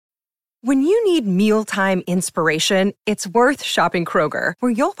When you need mealtime inspiration, it's worth shopping Kroger,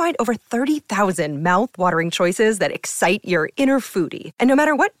 where you'll find over 30,000 mouth-watering choices that excite your inner foodie. And no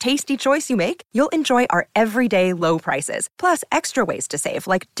matter what tasty choice you make, you'll enjoy our everyday low prices, plus extra ways to save,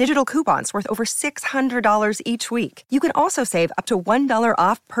 like digital coupons worth over $600 each week. You can also save up to $1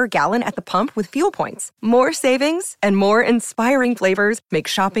 off per gallon at the pump with fuel points. More savings and more inspiring flavors make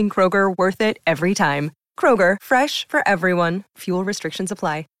shopping Kroger worth it every time. Kroger, fresh for everyone. Fuel restrictions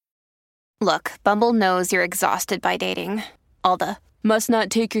apply. Look, Bumble knows you're exhausted by dating. All the, must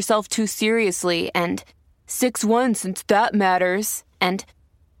not take yourself too seriously, and 6'1" since that matters, and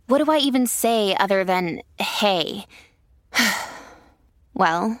what do I even say other than, hey?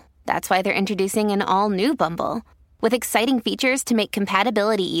 Well, that's why they're introducing an all-new Bumble, with exciting features to make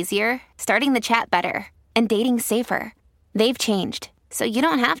compatibility easier, starting the chat better, and dating safer. They've changed, so you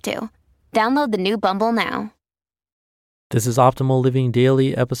don't have to. Download the new Bumble now. This is Optimal Living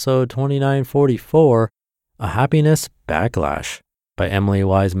Daily, episode 2944, A Happiness Backlash by Emily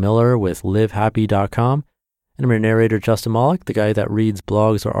Wise Miller with LiveHappy.com. And I'm your narrator, Justin Malik, the guy that reads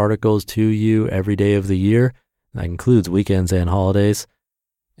blogs or articles to you every day of the year. That includes weekends and holidays.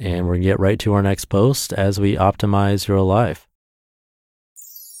 And we're going to get right to our next post as we optimize your life.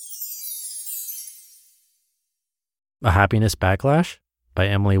 A Happiness Backlash by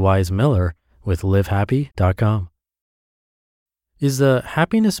Emily Wise Miller with LiveHappy.com. Is the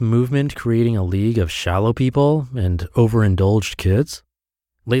happiness movement creating a league of shallow people and overindulged kids?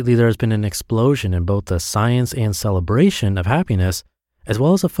 Lately, there has been an explosion in both the science and celebration of happiness, as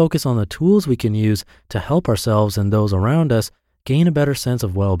well as a focus on the tools we can use to help ourselves and those around us gain a better sense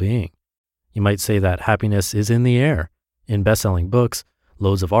of well-being. You might say that happiness is in the air, in best-selling books,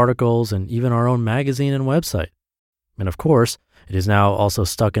 loads of articles, and even our own magazine and website. And of course, it is now also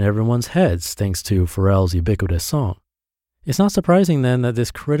stuck in everyone's heads thanks to Pharrell's ubiquitous song. It's not surprising then that this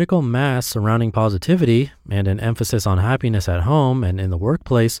critical mass surrounding positivity and an emphasis on happiness at home and in the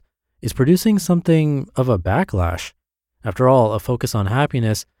workplace is producing something of a backlash. After all, a focus on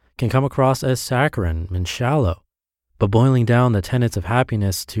happiness can come across as saccharine and shallow, but boiling down the tenets of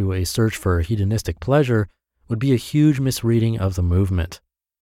happiness to a search for hedonistic pleasure would be a huge misreading of the movement.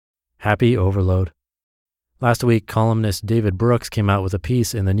 Happy overload. Last week, columnist David Brooks came out with a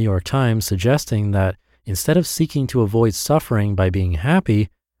piece in the New York Times suggesting that instead of seeking to avoid suffering by being happy,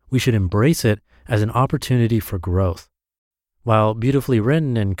 we should embrace it as an opportunity for growth. While beautifully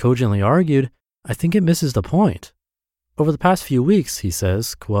written and cogently argued, I think it misses the point. Over the past few weeks, he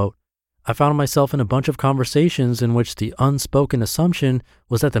says, quote, I found myself in a bunch of conversations in which the unspoken assumption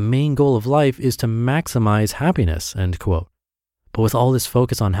was that the main goal of life is to maximize happiness, end quote. But with all this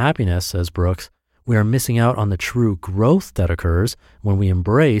focus on happiness, says Brooks, we are missing out on the true growth that occurs when we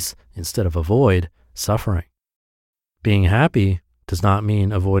embrace, instead of avoid, suffering. Being happy does not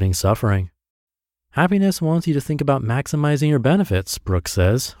mean avoiding suffering. Happiness wants you to think about maximizing your benefits, Brooks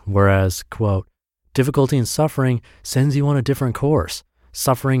says, whereas, quote, difficulty and suffering sends you on a different course.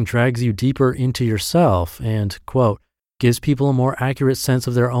 Suffering drags you deeper into yourself and, quote, gives people a more accurate sense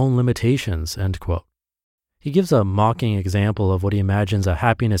of their own limitations, end quote. He gives a mocking example of what he imagines a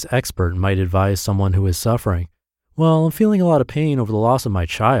happiness expert might advise someone who is suffering. Well, I'm feeling a lot of pain over the loss of my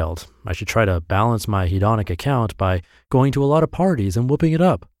child. I should try to balance my hedonic account by going to a lot of parties and whooping it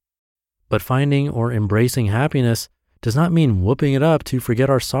up. But finding or embracing happiness does not mean whooping it up to forget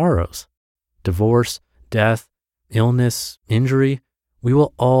our sorrows. Divorce, death, illness, injury, we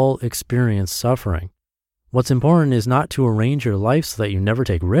will all experience suffering. What's important is not to arrange your life so that you never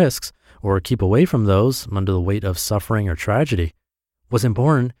take risks or keep away from those under the weight of suffering or tragedy. What's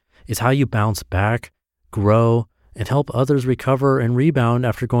important is how you bounce back, grow, and help others recover and rebound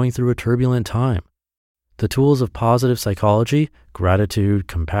after going through a turbulent time. The tools of positive psychology, gratitude,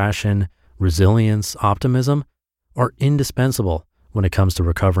 compassion, resilience, optimism, are indispensable when it comes to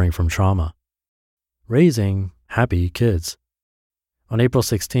recovering from trauma. Raising happy kids. On April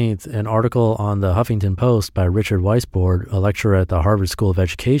 16th, an article on the Huffington Post by Richard Weisbord, a lecturer at the Harvard School of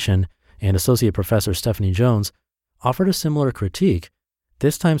Education, and Associate Professor Stephanie Jones, offered a similar critique,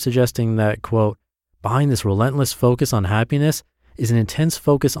 this time suggesting that, quote, behind this relentless focus on happiness is an intense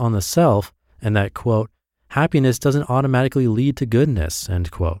focus on the self, and that, quote, happiness doesn't automatically lead to goodness, end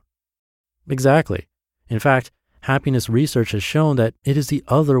quote. Exactly. In fact, happiness research has shown that it is the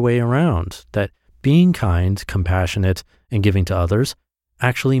other way around, that being kind, compassionate, and giving to others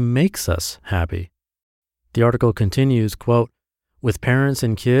actually makes us happy. The article continues, quote, with parents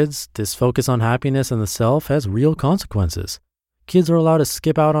and kids, this focus on happiness and the self has real consequences. Kids are allowed to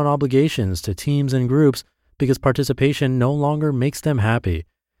skip out on obligations to teams and groups because participation no longer makes them happy.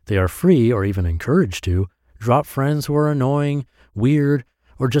 They are free, or even encouraged to, drop friends who are annoying, weird,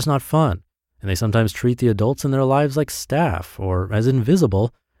 or just not fun, and they sometimes treat the adults in their lives like staff or as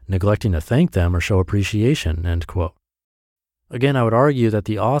invisible, neglecting to thank them or show appreciation, end quote. Again, I would argue that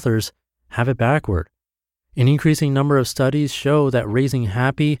the authors have it backward. An increasing number of studies show that raising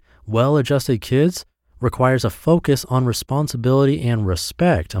happy, well-adjusted kids requires a focus on responsibility and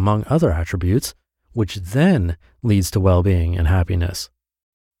respect, among other attributes, which then leads to well-being and happiness.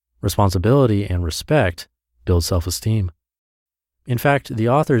 Responsibility and respect build self-esteem. In fact, the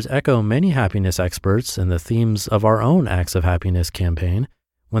authors echo many happiness experts in the themes of our own Acts of Happiness campaign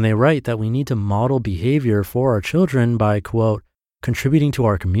when they write that we need to model behavior for our children by, quote, contributing to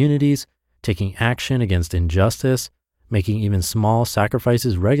our communities, taking action against injustice, making even small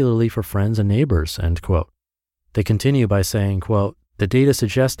sacrifices regularly for friends and neighbors, end quote. They continue by saying, quote, the data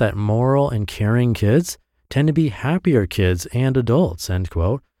suggests that moral and caring kids tend to be happier kids and adults, end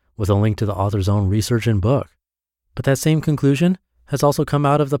quote, with a link to the author's own research and book. But that same conclusion has also come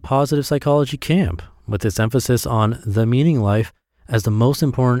out of the positive psychology camp, with its emphasis on the meaning life as the most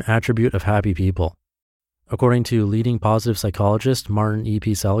important attribute of happy people. According to leading positive psychologist Martin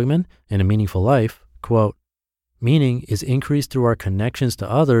E.P. Seligman in A Meaningful Life, quote, meaning is increased through our connections to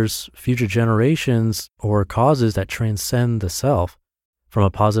others, future generations, or causes that transcend the self. From a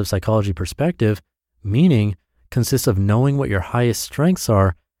positive psychology perspective, meaning consists of knowing what your highest strengths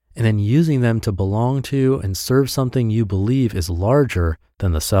are and then using them to belong to and serve something you believe is larger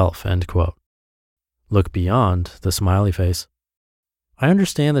than the self, end quote. Look beyond the smiley face. I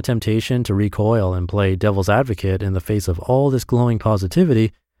understand the temptation to recoil and play devil's advocate in the face of all this glowing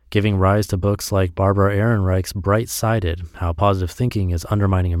positivity, giving rise to books like Barbara Ehrenreich's Bright-Sided, How Positive Thinking is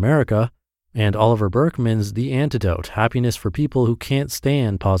Undermining America, and Oliver Burkeman's The Antidote, Happiness for People Who Can't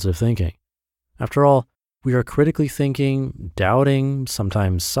Stand Positive Thinking. After all, we are critically thinking, doubting,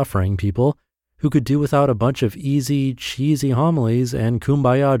 sometimes suffering people who could do without a bunch of easy, cheesy homilies and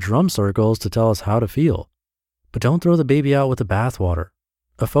kumbaya drum circles to tell us how to feel. But don't throw the baby out with the bathwater.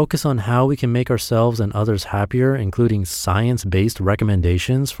 A focus on how we can make ourselves and others happier, including science-based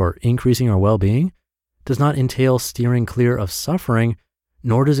recommendations for increasing our well-being, does not entail steering clear of suffering,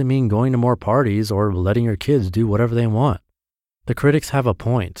 nor does it mean going to more parties or letting your kids do whatever they want. The critics have a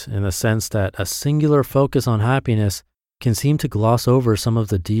point in the sense that a singular focus on happiness can seem to gloss over some of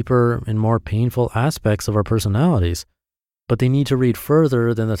the deeper and more painful aspects of our personalities, but they need to read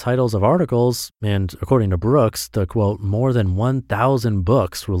further than the titles of articles and, according to Brooks, the, quote, more than 1,000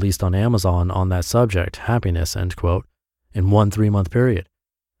 books released on Amazon on that subject, happiness, end quote, in one 3-month period.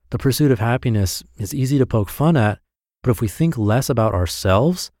 The pursuit of happiness is easy to poke fun at, but if we think less about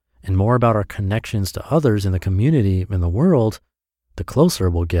ourselves and more about our connections to others in the community and the world, the closer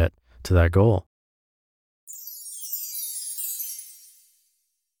we'll get to that goal.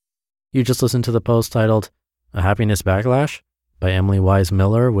 You just listened to the post titled A Happiness Backlash by Emily Wise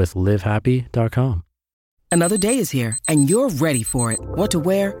Miller with livehappy.com. Another day is here and you're ready for it. What to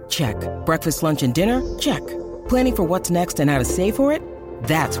wear? Check. Breakfast, lunch, and dinner? Check. Planning for what's next and how to save for it?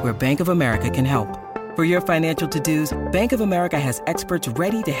 That's where Bank of America can help. For your financial to-dos, Bank of America has experts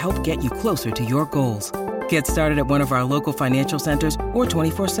ready to help get you closer to your goals. Get started at one of our local financial centers or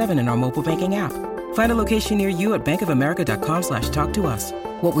 24/7 in our mobile banking app. Find a location near you at bankofamerica.com/talktous.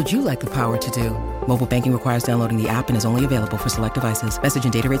 What would you like the power to do? Mobile banking requires downloading the app and is only available for select devices. Message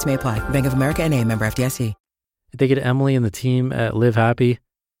and data rates may apply. Bank of America N.A., member FDIC. I think to Emily and the team at Live Happy,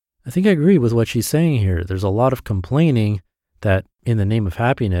 I think I agree with what she's saying here. There's a lot of complaining that in the name of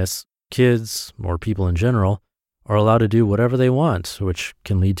happiness, kids, or people in general, are allowed to do whatever they want, which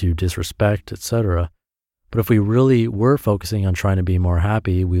can lead to disrespect, etc. But if we really were focusing on trying to be more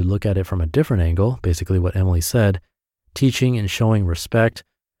happy, we look at it from a different angle, basically what Emily said, teaching and showing respect,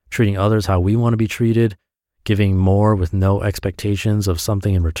 treating others how we want to be treated, giving more with no expectations of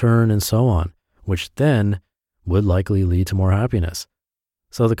something in return, and so on, which then would likely lead to more happiness.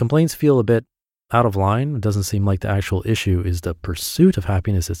 So the complaints feel a bit out of line. It doesn't seem like the actual issue is the pursuit of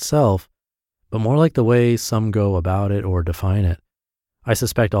happiness itself, but more like the way some go about it or define it. I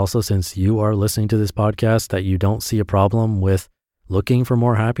suspect also, since you are listening to this podcast, that you don't see a problem with looking for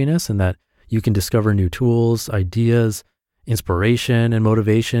more happiness and that you can discover new tools, ideas, inspiration, and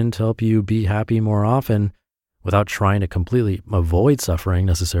motivation to help you be happy more often without trying to completely avoid suffering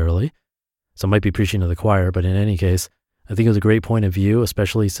necessarily. So I might be preaching to the choir, but in any case, I think it was a great point of view,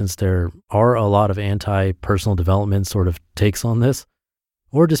 especially since there are a lot of anti-personal development sort of takes on this,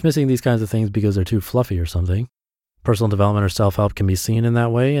 or dismissing these kinds of things because they're too fluffy or something. Personal development or self-help can be seen in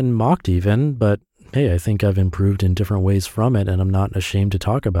that way and mocked even, but hey, I think I've improved in different ways from it and I'm not ashamed to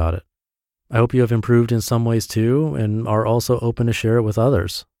talk about it. I hope you have improved in some ways too and are also open to share it with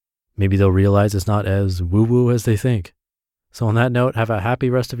others. Maybe they'll realize it's not as woo-woo as they think. So on that note, have a happy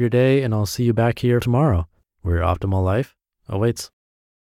rest of your day, and I'll see you back here tomorrow, where your optimal life awaits.